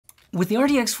With the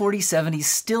RTX 4070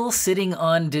 still sitting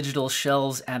on digital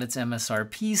shelves at its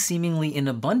MSRP, seemingly in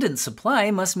abundant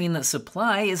supply must mean that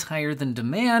supply is higher than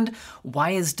demand.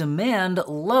 Why is demand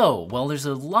low? Well, there's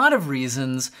a lot of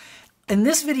reasons. In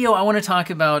this video, I want to talk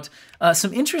about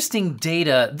some interesting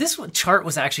data. This chart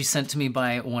was actually sent to me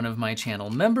by one of my channel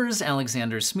members,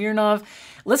 Alexander Smirnov.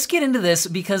 Let's get into this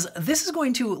because this is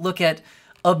going to look at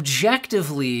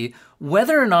objectively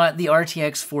whether or not the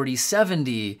RTX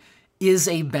 4070 is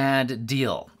a bad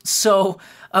deal. So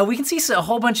we can see a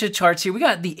whole bunch of charts here. We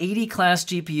got the 80 class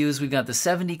GPUs, we've got the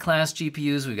 70 class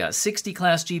GPUs, we've got 60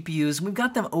 class GPUs, and we've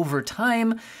got them over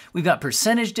time. We've got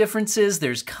percentage differences,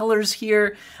 there's colors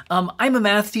here. I'm a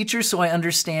math teacher, so I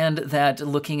understand that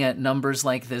looking at numbers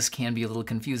like this can be a little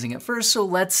confusing at first, so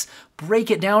let's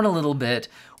break it down a little bit.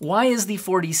 Why is the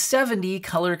 4070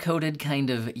 color-coded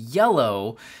kind of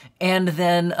yellow? And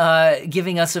then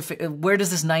giving us, where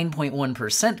does this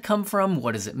 9.1% come from?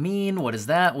 What does it mean? What is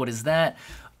that? What is that?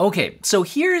 Okay, so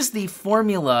here's the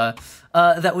formula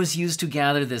that was used to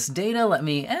gather this data. Let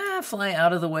me fly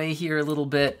out of the way here a little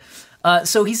bit.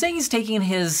 So he's saying he's taking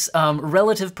his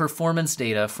relative performance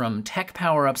data from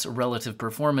TechPowerUp's relative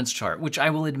performance chart, which I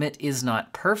will admit is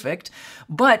not perfect,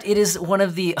 but it is one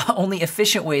of the only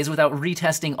efficient ways without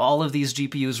retesting all of these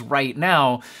GPUs right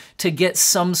now to get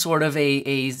some sort of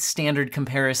a standard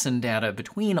comparison data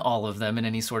between all of them in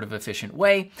any sort of efficient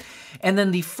way. And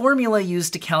then the formula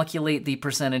used to calculate the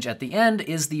percentage at the end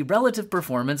is the relative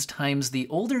performance times the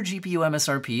older GPU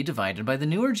MSRP divided by the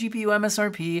newer GPU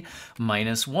MSRP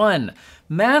minus 1.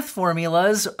 Math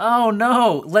formulas, oh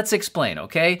no, let's explain,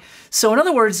 okay? So in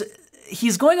other words,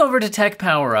 he's going over to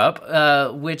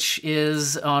TechPowerUp, which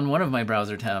is on one of my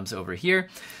browser tabs over here.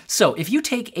 So if you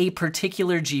take a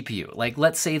particular GPU, like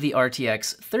let's say the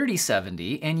RTX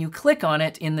 3070, and you click on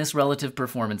it in this relative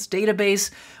performance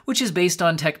database, which is based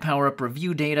on TechPowerUp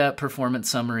review data, performance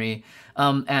summary,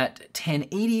 at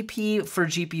 1080p for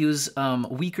GPUs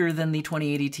weaker than the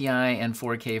 2080 Ti and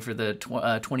 4K for the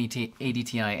 2080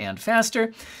 Ti and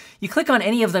faster. You click on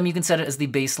any of them, you can set it as the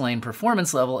baseline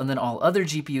performance level, and then all other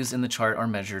GPUs in the chart are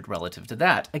measured relative to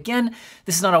that. Again,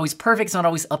 this is not always perfect, it's not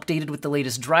always updated with the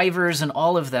latest drivers and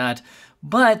all of that,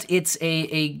 but it's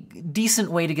a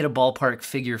decent way to get a ballpark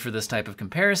figure for this type of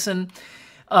comparison.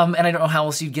 And I don't know how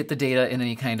else you'd get the data in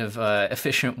any kind of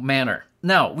efficient manner.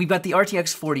 Now, we've got the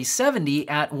RTX 4070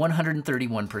 at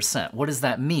 131%. What does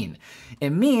that mean?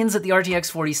 It means that the RTX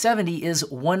 4070 is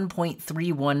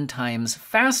 1.31 times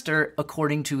faster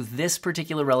according to this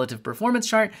particular relative performance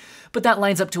chart, but that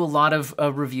lines up to a lot of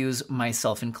reviews,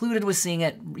 myself included, with seeing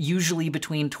it usually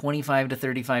between 25 to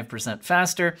 35%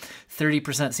 faster.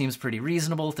 30% seems pretty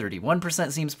reasonable,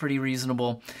 31% seems pretty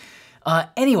reasonable.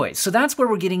 Anyway, so that's where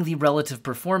we're getting the relative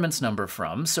performance number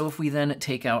from. So if we then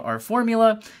take out our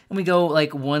formula and we go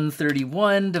like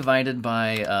 131 divided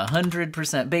by 100%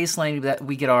 baseline,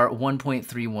 we get our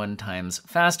 1.31 times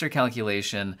faster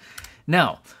calculation.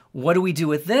 Now, what do we do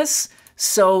with this?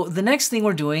 So the next thing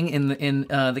we're doing in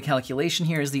the calculation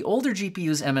here is the older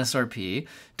GPU's MSRP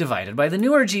divided by the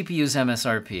newer GPU's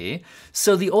MSRP.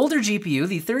 So the older GPU,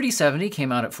 the 3070,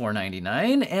 came out at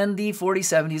 $499, and the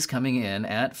 4070 is coming in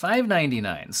at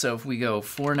 $599. So if we go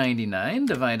 $499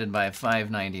 divided by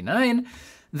 $599,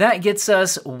 that gets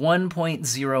us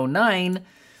 1.09.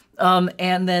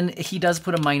 And then he does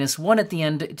put a minus 1 at the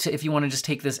end if you want to just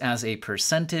take this as a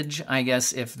percentage. I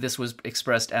guess if this was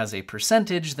expressed as a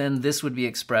percentage, then this would be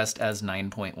expressed as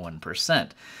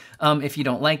 9.1%. If you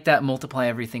don't like that, multiply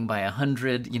everything by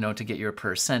 100, to get your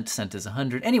percent. Cent is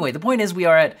 100. Anyway, the point is we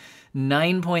are at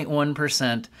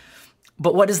 9.1%.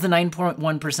 But what does the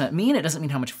 9.1% mean? It doesn't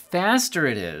mean how much faster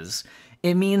it is.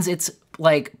 It means it's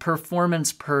like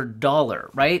performance per dollar,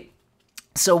 right?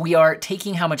 So we are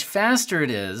taking how much faster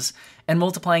it is and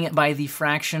multiplying it by the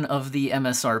fraction of the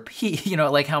MSRP,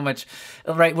 like how much,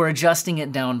 right? We're adjusting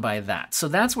it down by that. So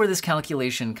that's where this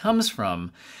calculation comes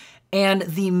from. And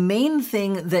the main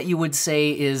thing that you would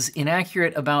say is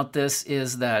inaccurate about this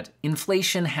is that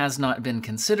inflation has not been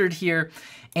considered here.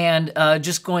 And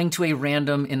just going to a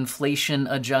random inflation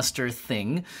adjuster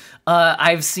thing,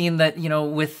 I've seen that,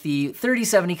 with the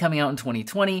 3070 coming out in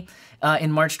 2020,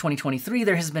 in March 2023,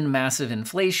 there has been massive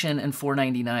inflation, and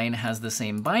 $499 has the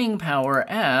same buying power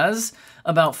as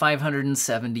about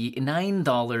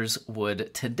 $579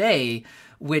 would today,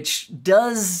 which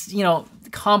does,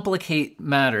 complicate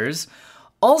matters.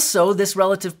 Also, this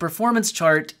relative performance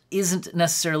chart isn't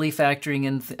necessarily factoring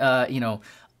in,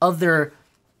 other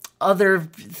other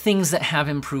things that have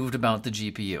improved about the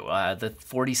GPU. The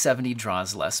 4070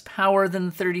 draws less power than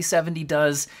the 3070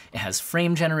 does. It has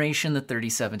frame generation the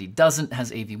 3070 doesn't,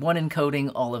 has AV1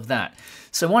 encoding, all of that.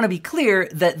 So I want to be clear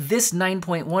that this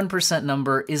 9.1%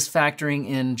 number is factoring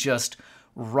in just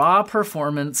raw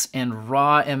performance and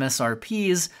raw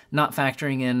MSRPs, not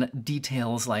factoring in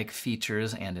details like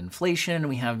features and inflation.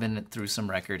 We have been through some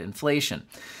record inflation.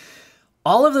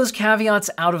 All of those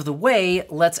caveats out of the way,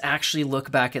 let's actually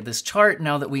look back at this chart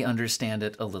now that we understand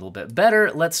it a little bit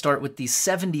better. Let's start with the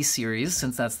 70 series,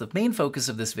 since that's the main focus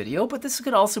of this video, but this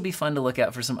could also be fun to look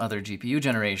at for some other GPU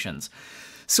generations.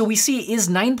 So we see, is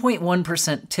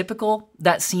 9.1% typical?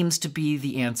 That seems to be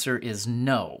the answer is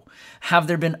no. Have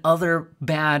there been other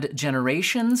bad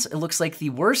generations? It looks like the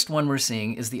worst one we're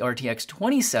seeing is the RTX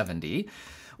 2070,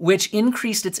 which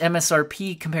increased its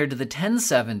MSRP compared to the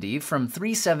 1070 from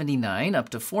 $379 up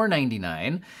to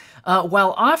 $499,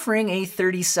 while offering a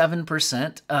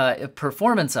 37%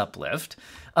 performance uplift.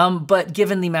 But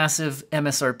given the massive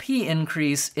MSRP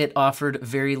increase, it offered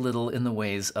very little in the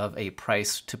ways of a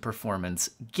price to performance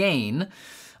gain.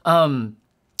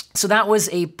 So that was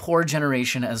a poor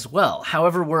generation as well.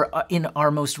 However, in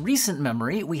our most recent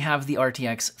memory, we have the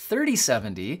RTX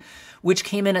 3070, which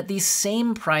came in at the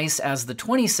same price as the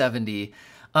 2070.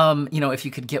 If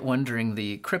you could get one during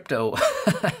the crypto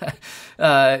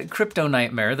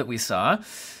nightmare that we saw.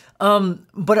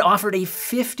 But it offered a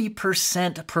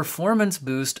 50% performance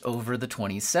boost over the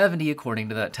 2070, according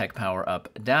to that Tech Power Up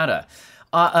data.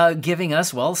 Giving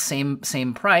us, well, same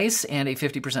price and a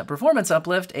 50% performance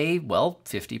uplift,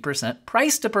 50%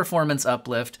 price to performance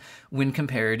uplift when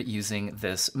compared using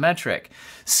this metric.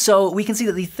 So we can see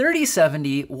that the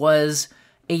 3070 was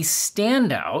a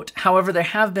standout. However, there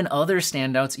have been other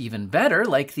standouts even better,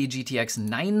 like the GTX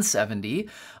 970,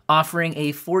 offering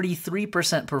a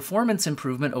 43% performance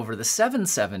improvement over the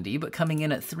 770, but coming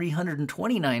in at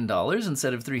 $329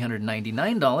 instead of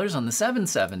 $399 on the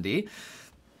 770.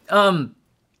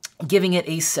 Giving it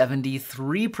a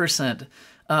 73%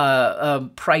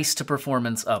 price to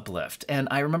performance uplift. And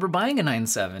I remember buying a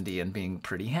 970 and being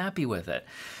pretty happy with it.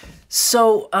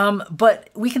 So, but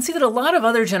we can see that a lot of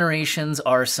other generations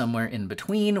are somewhere in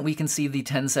between. We can see the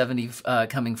 1070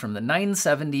 coming from the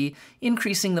 970,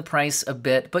 increasing the price a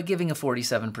bit, but giving a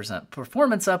 47%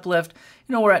 performance uplift.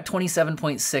 We're at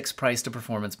 27.6 price to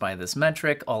performance by this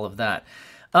metric, all of that.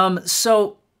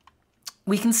 So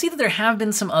we can see that there have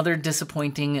been some other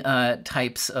disappointing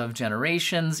types of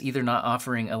generations, either not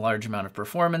offering a large amount of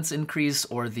performance increase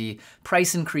or the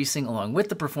price increasing along with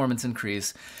the performance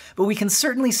increase. But we can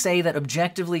certainly say that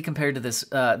objectively compared to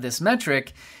this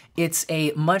metric, it's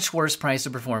a much worse price to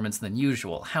performance than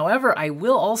usual. However, I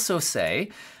will also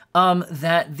say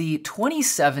that the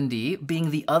 2070 being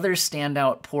the other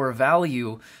standout poor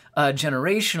value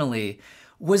generationally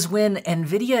was when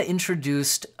Nvidia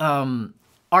introduced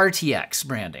RTX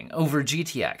branding over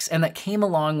GTX, and that came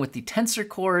along with the tensor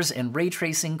cores and ray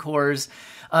tracing cores.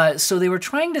 So they were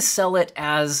trying to sell it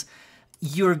as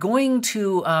you're going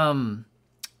to, why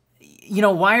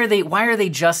are they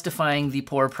justifying the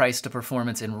poor price to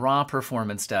performance in raw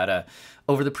performance data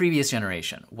over the previous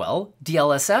generation? Well,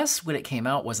 DLSS, when it came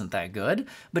out, wasn't that good,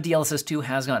 but DLSS 2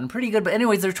 has gotten pretty good. But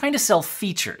anyways, they're trying to sell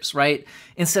features, right,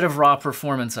 instead of raw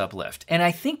performance uplift. And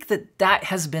I think that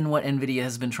has been what NVIDIA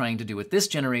has been trying to do with this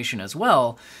generation as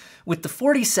well, with the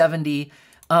 4070,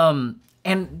 and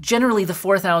generally the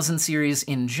 4000 series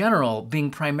in general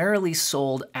being primarily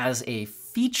sold as a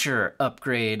feature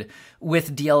upgrade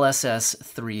with DLSS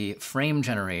 3 frame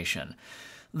generation.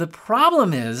 The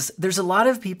problem is there's a lot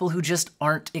of people who just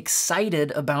aren't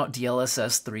excited about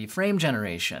DLSS 3 frame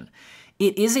generation.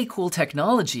 It is a cool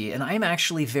technology, and I'm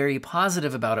actually very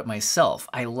positive about it myself.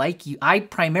 I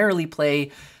primarily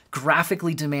play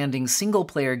graphically demanding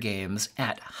single-player games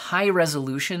at high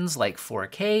resolutions like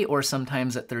 4K or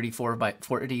sometimes at 34 by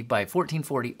 40 by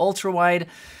 1440 ultra-wide.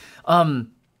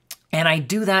 And I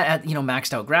do that at,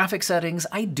 maxed out graphic settings.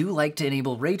 I do like to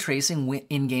enable ray tracing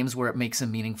in games where it makes a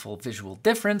meaningful visual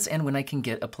difference and when I can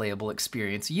get a playable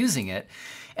experience using it.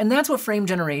 And that's what frame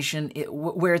generation,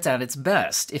 where it's at its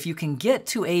best. If you can get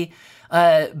to a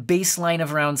baseline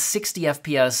of around 60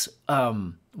 FPS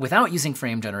without using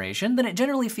frame generation, then it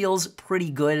generally feels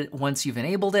pretty good once you've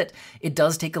enabled it. It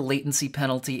does take a latency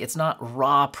penalty. It's not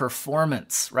raw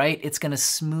performance, right? It's gonna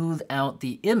smooth out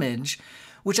the image,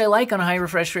 which I like on a high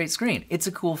refresh rate screen. It's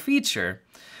a cool feature,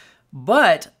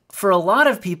 but for a lot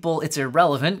of people, it's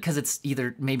irrelevant because it's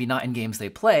either maybe not in games they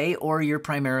play, or you're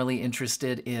primarily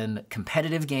interested in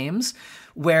competitive games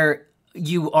where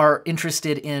you are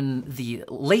interested in the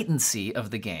latency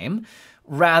of the game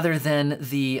rather than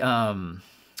the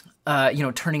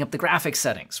turning up the graphics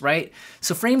settings, right?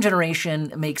 So frame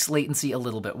generation makes latency a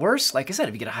little bit worse. Like I said,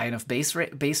 if you get a high enough base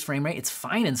frame rate, it's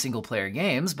fine in single player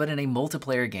games, but in a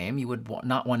multiplayer game, you would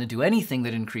not want to do anything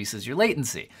that increases your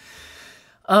latency.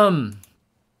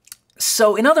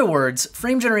 So in other words,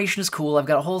 frame generation is cool. I've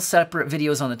got a whole separate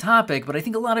videos on the topic, but I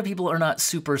think a lot of people are not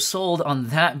super sold on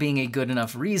that being a good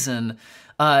enough reason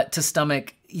to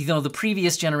stomach, the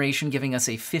previous generation giving us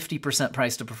a 50%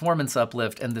 price to performance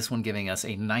uplift and this one giving us a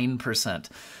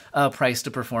 9% price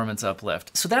to performance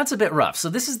uplift. So that's a bit rough.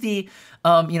 So this is the,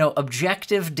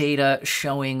 objective data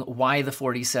showing why the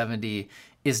 4070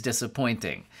 is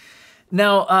disappointing.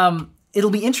 Now,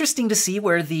 it'll be interesting to see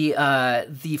where the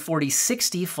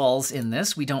 4060 falls in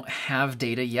this. We don't have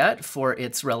data yet for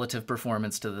its relative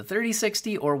performance to the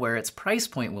 3060 or where its price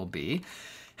point will be.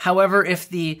 However, if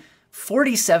the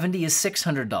 4070 is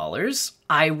 $600,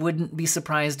 I wouldn't be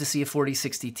surprised to see a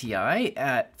 4060 Ti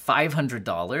at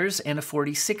 $500 and a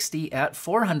 4060 at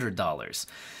 $400.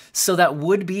 So that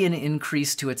would be an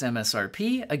increase to its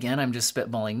MSRP. Again, I'm just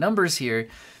spitballing numbers here.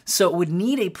 So it would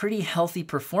need a pretty healthy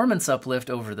performance uplift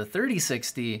over the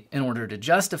 3060 in order to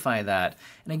justify that.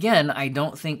 And again, I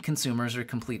don't think consumers are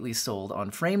completely sold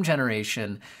on frame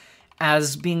generation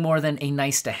as being more than a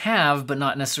nice to have, but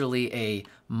not necessarily a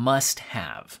must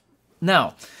have.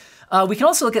 Now, we can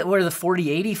also look at where the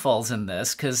 4080 falls in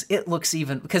this, because it looks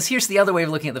even, because here's the other way of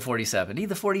looking at the 4070.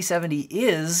 The 4070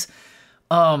 is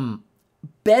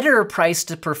better price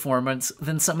to performance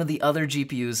than some of the other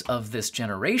GPUs of this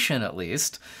generation, at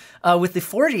least, with the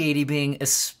 4080 being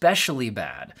especially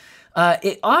bad.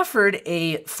 It offered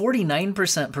a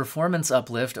 49% performance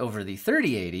uplift over the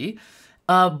 3080,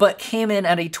 but came in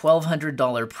at a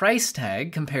 $1,200 price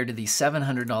tag compared to the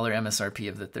 $700 MSRP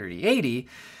of the 3080,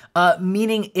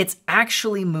 meaning it's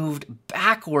actually moved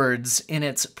backwards in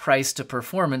its price to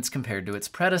performance compared to its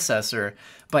predecessor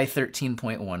by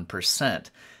 13.1%.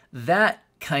 That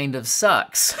kind of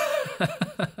sucks.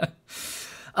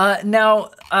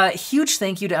 Now, huge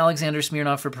thank you to Alexander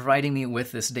Smirnov for providing me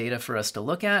with this data for us to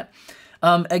look at.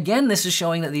 Again, this is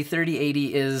showing that the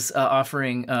 3080 is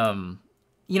offering,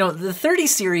 the 30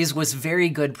 series was very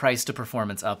good price to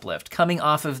performance uplift, coming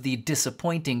off of the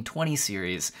disappointing 20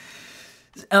 series.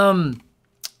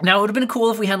 Now, it would have been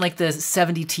cool if we had like the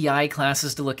 70 Ti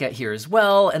classes to look at here as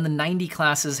well, and the 90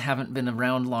 classes haven't been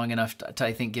around long enough to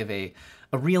I think, give a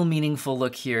real meaningful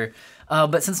look here.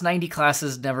 But since 90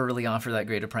 classes never really offer that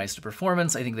great a price to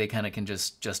performance, I think they kind of can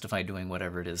just justify doing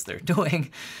whatever it is they're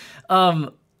doing.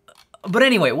 But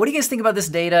anyway, what do you guys think about this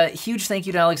data? Huge thank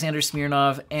you to Alexander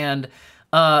Smirnov and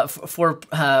for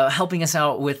helping us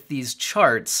out with these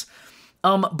charts.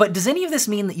 But does any of this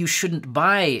mean that you shouldn't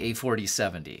buy a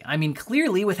 4070? I mean,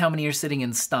 clearly with how many are sitting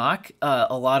in stock,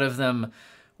 a lot of them,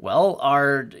 well,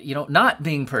 are, not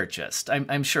being purchased.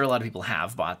 I'm sure a lot of people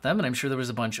have bought them, and I'm sure there was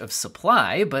a bunch of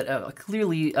supply, but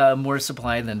clearly more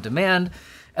supply than demand,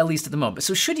 at least at the moment.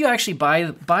 So should you actually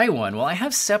buy one? Well, I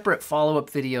have separate follow-up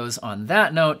videos on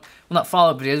that note. Well, not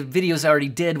follow-up videos I already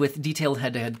did with detailed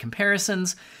head-to-head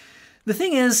comparisons. The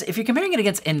thing is, if you're comparing it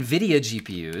against Nvidia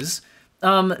GPUs,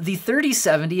 the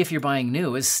 3070, if you're buying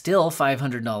new, is still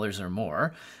 $500 or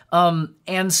more.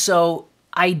 And so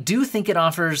I do think it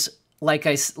offers,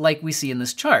 like we see in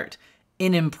this chart,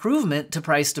 an improvement to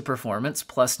price to performance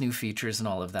plus new features and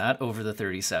all of that over the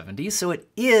 3070. So it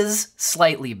is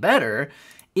slightly better.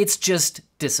 It's just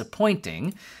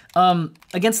disappointing.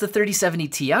 Against the 3070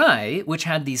 Ti, which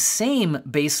had the same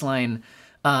baseline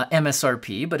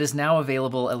MSRP, but is now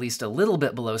available at least a little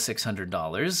bit below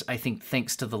 $600, I think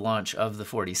thanks to the launch of the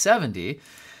 4070.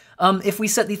 If we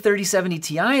set the 3070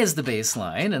 Ti as the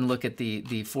baseline and look at the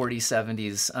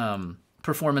 4070's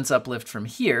performance uplift from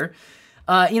here,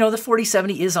 the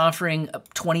 4070 is offering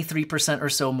 23% or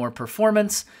so more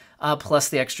performance, plus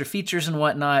the extra features and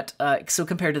whatnot. So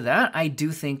compared to that, I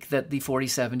do think that the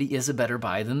 4070 is a better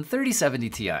buy than the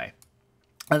 3070 Ti.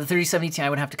 The 3070 Ti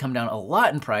would have to come down a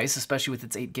lot in price, especially with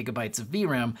its 8 gigabytes of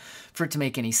VRAM, for it to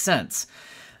make any sense.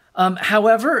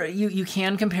 However, you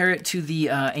can compare it to the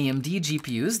AMD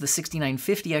GPUs. The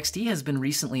 6950 XT has been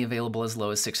recently available as low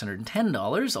as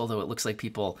 $610, although it looks like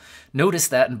people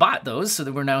noticed that and bought those, so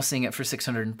that we're now seeing it for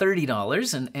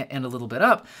 $630 and a little bit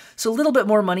up. So a little bit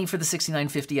more money for the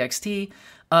 6950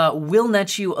 XT will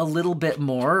net you a little bit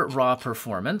more raw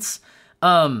performance.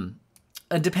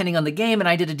 Depending on the game, and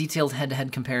I did a detailed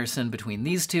head-to-head comparison between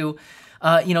these two.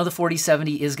 The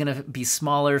 4070 is going to be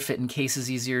smaller, fit in cases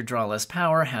easier, draw less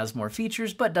power, has more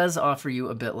features, but does offer you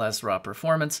a bit less raw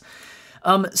performance.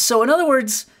 So in other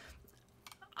words,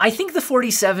 I think the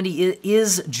 4070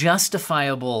 is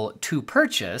justifiable to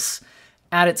purchase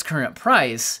at its current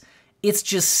price, It's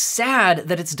just sad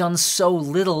that it's done so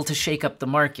little to shake up the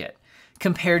market,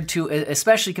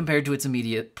 especially compared to its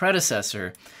immediate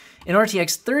predecessor. An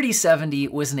RTX 3070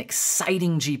 was an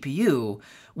exciting GPU,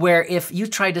 where if you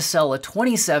tried to sell a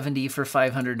 2070 for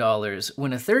 $500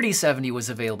 when a 3070 was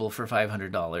available for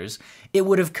 $500, it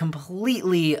would have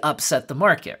completely upset the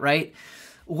market, right?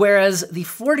 Whereas the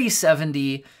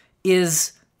 4070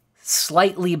 is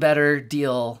slightly better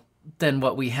deal than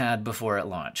what we had before it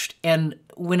launched. And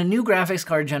when a new graphics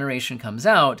card generation comes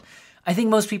out, I think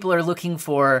most people are looking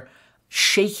for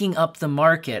shaking up the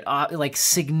market, like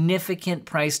significant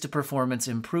price to performance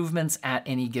improvements at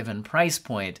any given price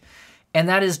point. And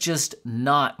that is just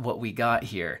not what we got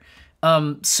here.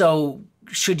 So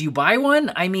should you buy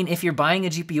one? I mean, if you're buying a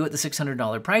GPU at the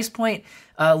 $600 price point,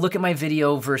 look at my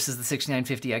video versus the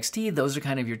 6950 XT. Those are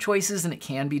kind of your choices, and it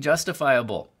can be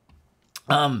justifiable.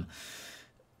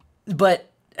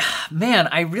 But man,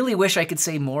 I really wish I could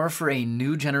say more for a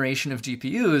new generation of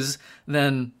GPUs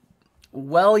than,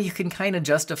 well, you can kind of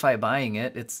justify buying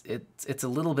it. It's a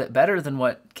little bit better than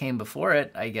what came before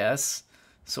it, I guess,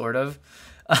 sort of.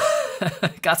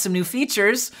 Got some new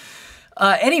features.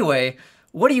 Anyway,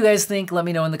 what do you guys think? Let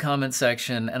me know in the comments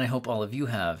section, and I hope all of you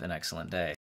have an excellent day.